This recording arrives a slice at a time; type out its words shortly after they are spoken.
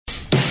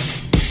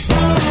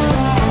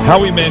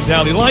Howie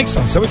Mandel, he likes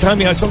us. Every time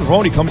he has something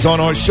wrong, he comes on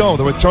our show.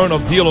 The return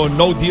of Deal or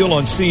No Deal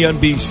on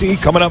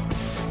CNBC coming up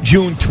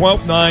June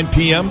 12th, 9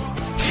 p.m.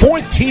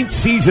 14th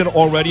season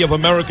already of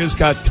America's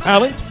Got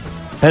Talent.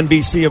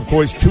 NBC, of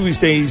course,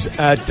 Tuesdays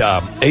at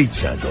 8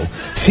 Central.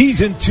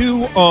 Season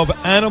 2 of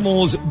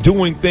Animals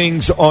Doing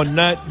Things on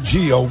Nat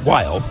Geo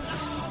Wild.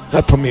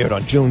 That premiered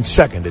on June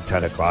 2nd at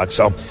 10 o'clock.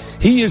 So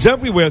he is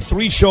everywhere.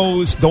 3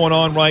 shows going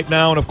on right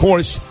now. And, of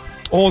course,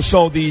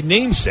 also the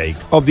namesake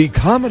of the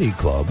Comedy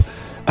Club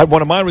at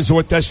one of my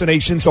resort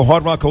destinations, the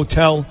Hard Rock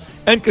Hotel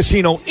and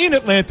Casino in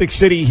Atlantic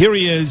City. Here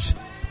he is,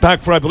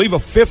 back for, I believe, a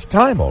 5th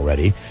time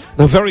already.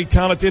 The very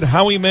talented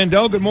Howie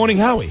Mandel. Good morning,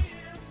 Howie.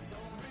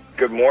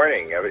 Good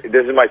morning.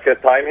 This is my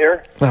 5th time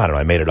here? I don't know.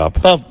 I made it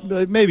up.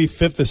 Maybe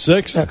 5th or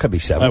 6th. That could be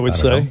 7th. I would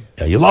say.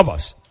 Yeah, you love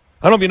us.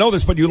 I don't know if you know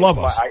this, but you love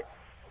us.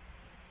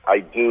 I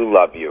do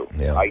love you.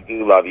 Yeah. I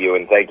do love you,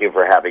 and thank you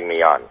for having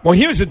me on. Well,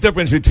 here's the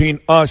difference between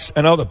us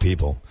and other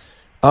people.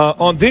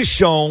 On this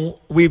show,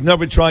 we've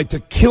never tried to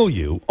kill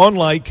you,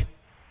 unlike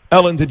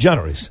Ellen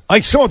DeGeneres. I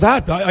saw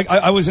that.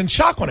 I was in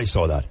shock when I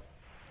saw that.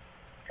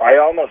 I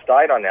almost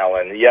died on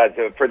Ellen. Yeah,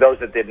 for those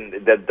that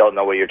don't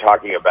know what you're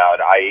talking about,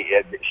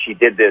 she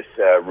did this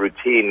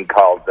routine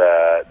called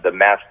the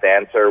Masked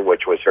Dancer,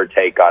 which was her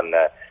take on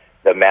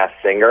the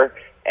Masked Singer.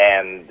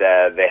 And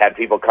they had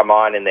people come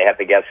on, and they had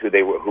to guess who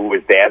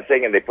was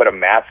dancing, and they put a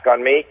mask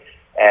on me.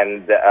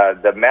 And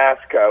the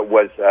mask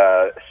was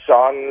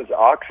sans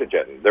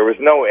oxygen. There was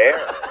no air,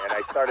 and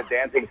I started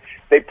dancing.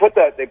 They put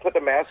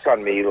the mask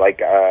on me like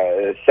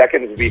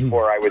seconds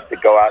before I was to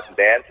go out and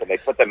dance, and they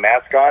put the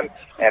mask on,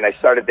 and I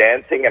started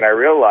dancing, and I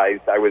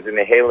realized I was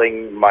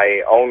inhaling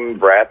my own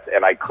breath,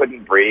 and I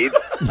couldn't breathe.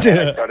 And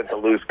I started to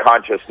lose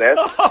consciousness,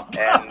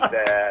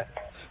 and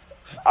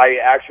I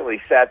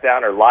actually sat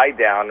down or lied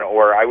down,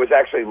 or I was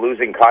actually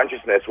losing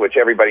consciousness, which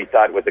everybody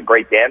thought was a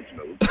great dance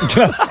move.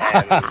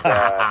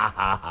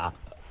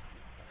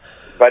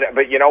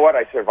 But you know what?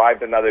 I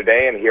survived another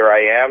day, and here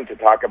I am to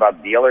talk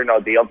about Deal or No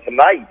Deal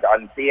tonight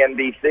on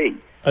CNBC.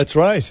 That's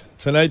right.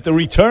 Tonight, the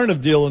return of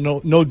Deal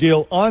or No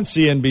Deal on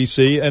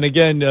CNBC. And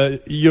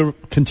again, you're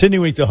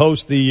continuing to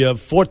host the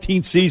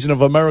 14th season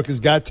of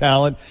America's Got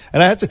Talent.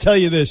 And I have to tell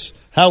you this,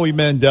 Howie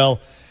Mandel,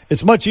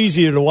 it's much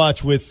easier to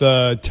watch with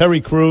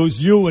Terry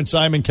Crews, you and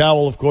Simon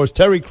Cowell, of course.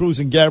 Terry Crews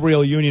and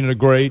Gabrielle Union are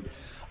great.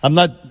 I'm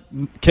not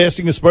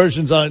casting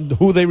aspersions on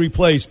who they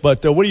replace,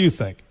 but what do you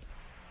think?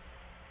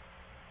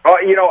 Oh,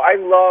 I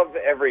love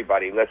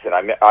everybody. Listen,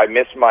 I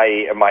miss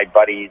my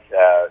buddies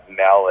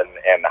Mel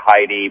and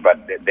Heidi,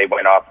 but they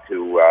went off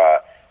to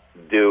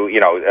do.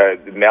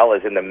 Mel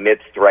is in the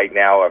midst right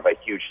now of a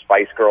huge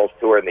Spice Girls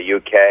tour in the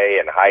UK,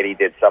 and Heidi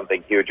did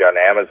something huge on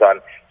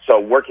Amazon. So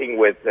working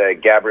with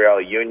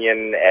Gabrielle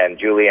Union and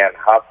Julianne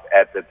Hough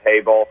at the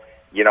table,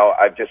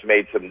 I've just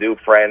made some new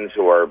friends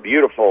who are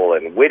beautiful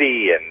and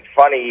witty and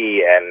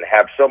funny and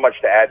have so much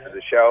to add to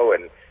the show.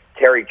 And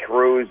Terry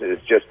Crews is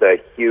just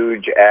a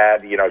huge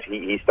add.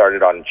 He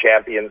started on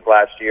Champions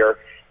last year,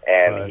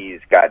 and He's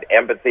got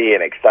empathy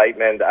and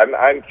excitement.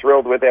 I'm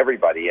thrilled with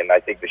everybody, and I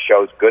think the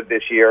show's good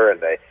this year,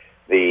 and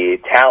the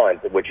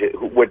talent, which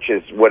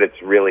is what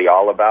it's really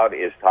all about,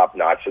 is top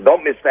notch. So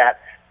don't miss that.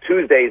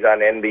 Tuesdays on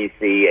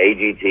NBC,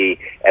 AGT,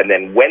 and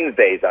then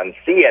Wednesdays on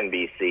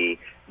CNBC,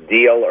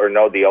 Deal or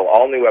No Deal.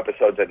 All new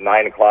episodes at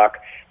 9 o'clock.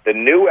 The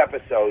new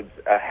episodes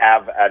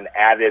have an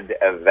added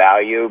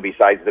value.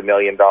 Besides the $1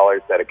 million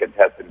that a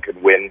contestant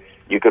could win,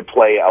 you could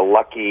play a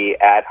lucky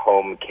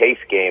at-home case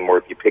game where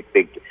if you pick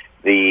the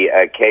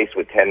case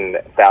with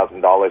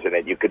 $10,000 in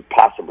it, you could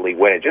possibly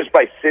win it. Just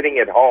by sitting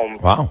at home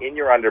in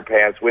your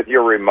underpants with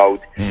your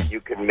remote, you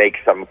can make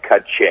some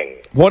ka-ching.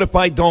 What if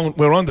I don't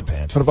wear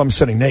underpants? What if I'm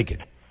sitting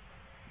naked?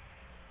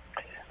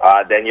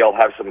 Then you'll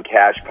have some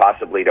cash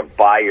possibly to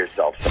buy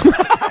yourself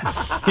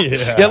something.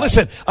 Yeah,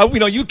 listen,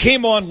 you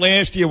came on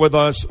last year with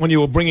us when you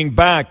were bringing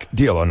back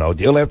Deal or No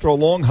Deal after a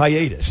long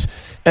hiatus.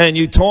 And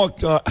you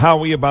talked,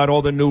 Howie, about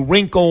all the new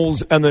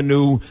wrinkles and the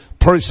new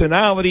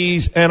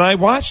personalities. And I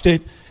watched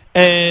it,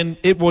 and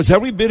it was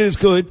every bit as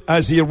good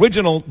as the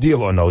original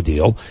Deal or No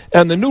Deal.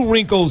 And the new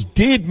wrinkles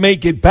did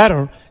make it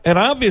better. And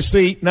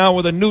obviously, now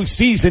with a new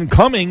season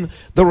coming,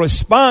 the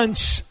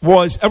response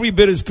was every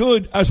bit as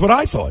good as what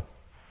I thought.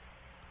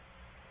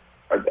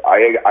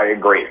 I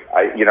agree.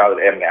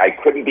 And I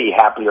couldn't be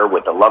happier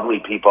with the lovely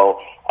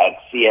people at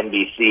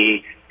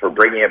CNBC for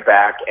bringing it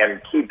back, and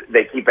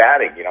they keep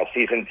adding.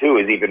 Season 2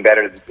 is even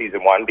better than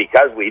season 1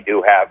 because we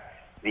do have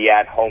the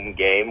at-home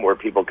game where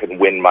people can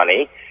win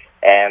money.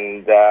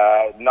 And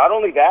not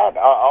only that,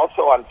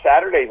 also on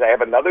Saturdays I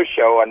have another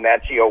show on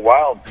Nat Geo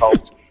Wild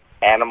called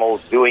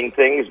Animals Doing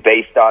Things,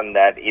 based on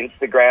that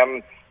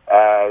Instagram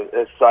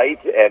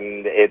site,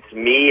 and it's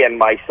me and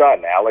my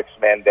son, Alex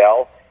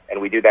Mandel. And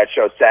we do that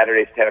show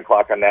Saturdays, 10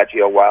 o'clock on Nat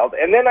Geo Wild.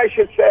 And then I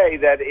should say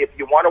that if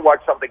you want to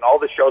watch something, all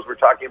the shows we're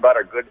talking about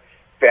are good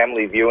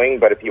family viewing.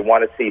 But if you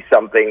want to see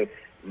something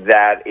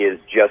that is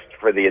just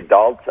for the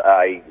adults,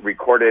 I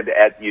recorded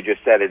you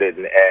just said it,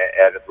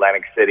 at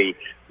Atlantic City,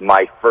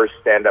 my first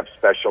stand-up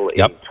special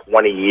in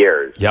 20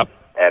 years. Yep.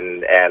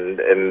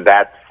 and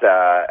that's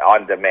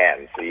on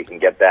demand, so you can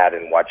get that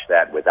and watch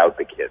that without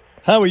the kids.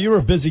 Howie, you're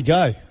a busy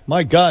guy.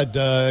 My God,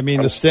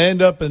 the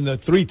stand-up and the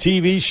 3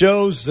 TV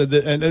shows,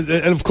 and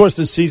of course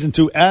the season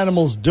 2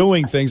 Animals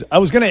Doing Things. I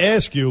was going to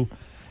ask you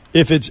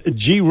if it's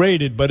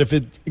G-rated, but if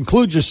it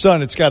includes your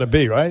son, it's got to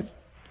be, right?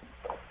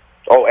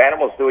 Oh,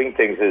 Animals Doing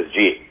Things is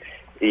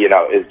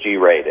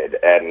G-rated,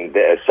 and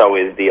so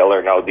is Deal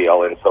or No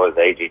Deal, and so is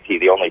AGT.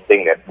 The only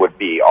thing that would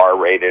be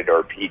R-rated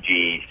or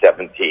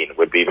PG-17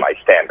 would be my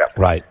stand-up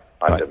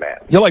on demand.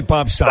 You're like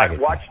Bob Saget.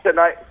 Watch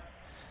tonight.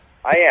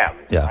 I am.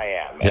 Yeah.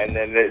 Yeah. And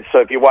then, so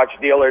if you watch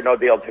Deal or No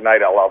Deal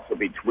tonight, I'll also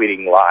be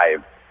tweeting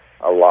live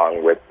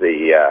along with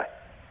the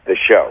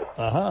show.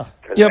 Uh-huh.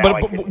 Yeah,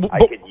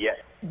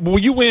 Well,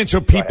 you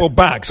answer people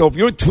back. So if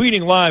you're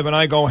tweeting live and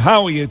I go,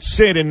 Howie, it's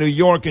Sid in New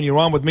York, and you're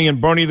on with me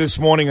and Bernie this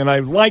morning, and I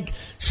like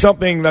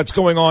something that's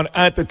going on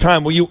at the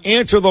time, will you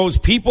answer those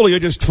people, or you're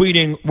just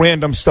tweeting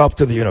random stuff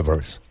to the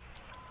universe?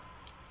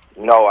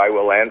 No, I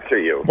will answer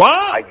you. What?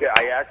 I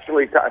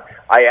actually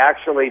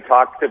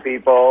talk to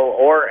people,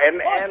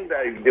 and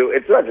I do.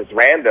 It's not just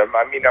random.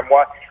 I mean,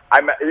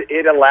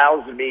 it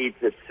allows me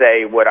to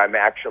say what I'm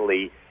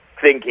actually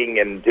thinking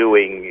and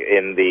doing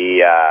in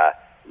the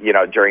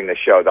during the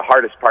show. The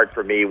hardest part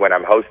for me when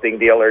I'm hosting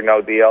Deal or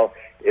No Deal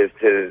is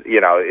to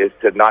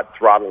not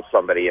throttle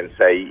somebody and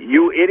say,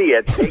 "You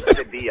idiot, take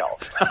the deal."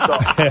 So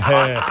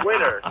on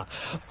Twitter.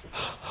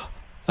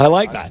 I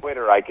like that.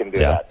 Twitter, I can do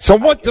that. So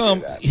what?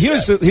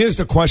 Here's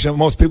the question that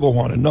most people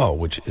want to know,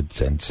 which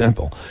it's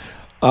simple.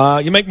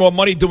 You make more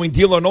money doing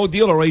Deal or No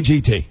Deal or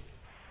AGT?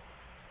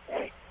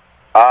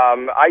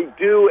 I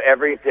do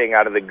everything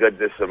out of the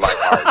goodness of my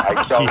heart.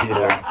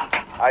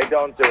 I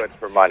don't do it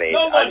for money.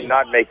 I'm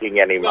not making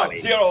any money.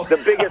 Zero. The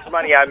biggest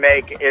money I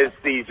make is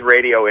these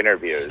radio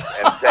interviews,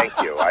 and thank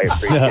you. I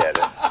appreciate it.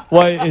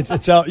 Well,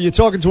 it's out. You're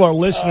talking to our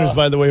listeners,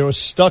 by the way, who are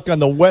stuck on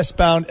the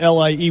westbound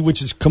LIE,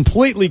 which is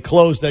completely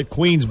closed at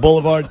Queens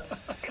Boulevard.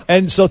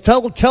 And so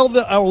tell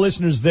our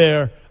listeners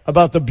there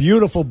about the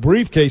beautiful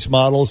briefcase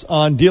models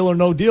on Deal or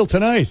No Deal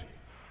tonight.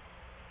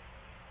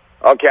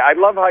 Okay, I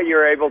love how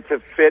you're able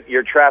to fit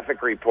your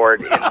traffic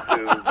report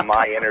into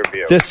my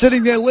interview. They're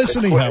sitting there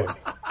listening, Howard.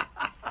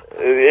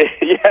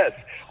 Yes,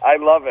 I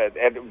love it.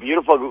 And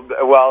beautiful.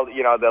 Well,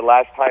 the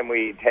last time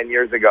 10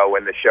 years ago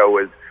when the show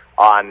was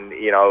on,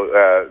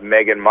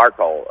 Meghan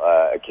Markle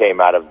came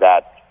out of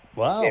that.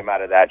 Wow. Came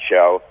out of that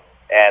show.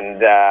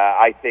 And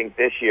I think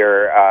this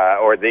year,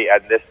 or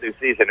this new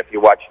season, if you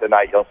watch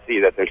tonight, you'll see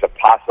that there's a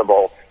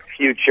possible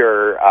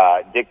future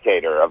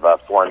dictator of a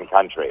foreign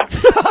country.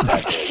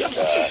 That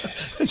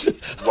is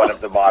one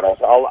of the models.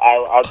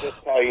 I'll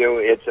just tell you,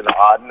 it's an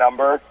odd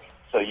number,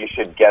 so you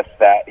should guess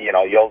that.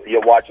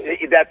 You'll watch.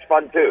 That's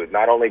fun too.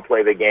 Not only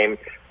play the game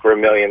for $1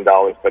 million,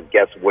 but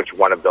guess which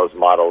one of those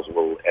models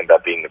will end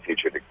up being the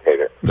future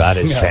dictator. That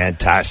is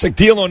fantastic.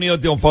 Deal or No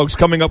Deal, folks,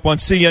 coming up on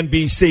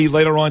CNBC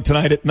later on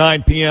tonight at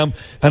 9 p.m.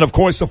 And, of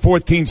course, the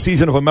 14th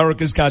season of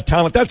America's Got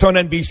Talent. That's on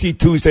NBC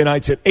Tuesday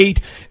nights at 8.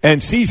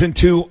 And Season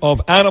 2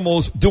 of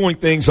Animals Doing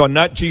Things on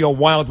Nat Geo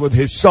Wild with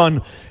his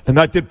son. And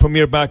that did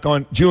premiere back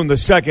on June the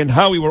 2nd.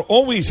 Howie, we're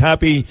always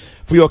happy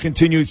for your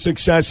continued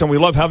success, and we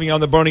love having you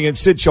on the Bernie and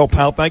Sid show,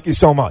 pal. Thank you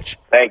so much.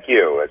 Thank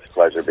you. It's a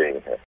pleasure being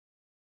here.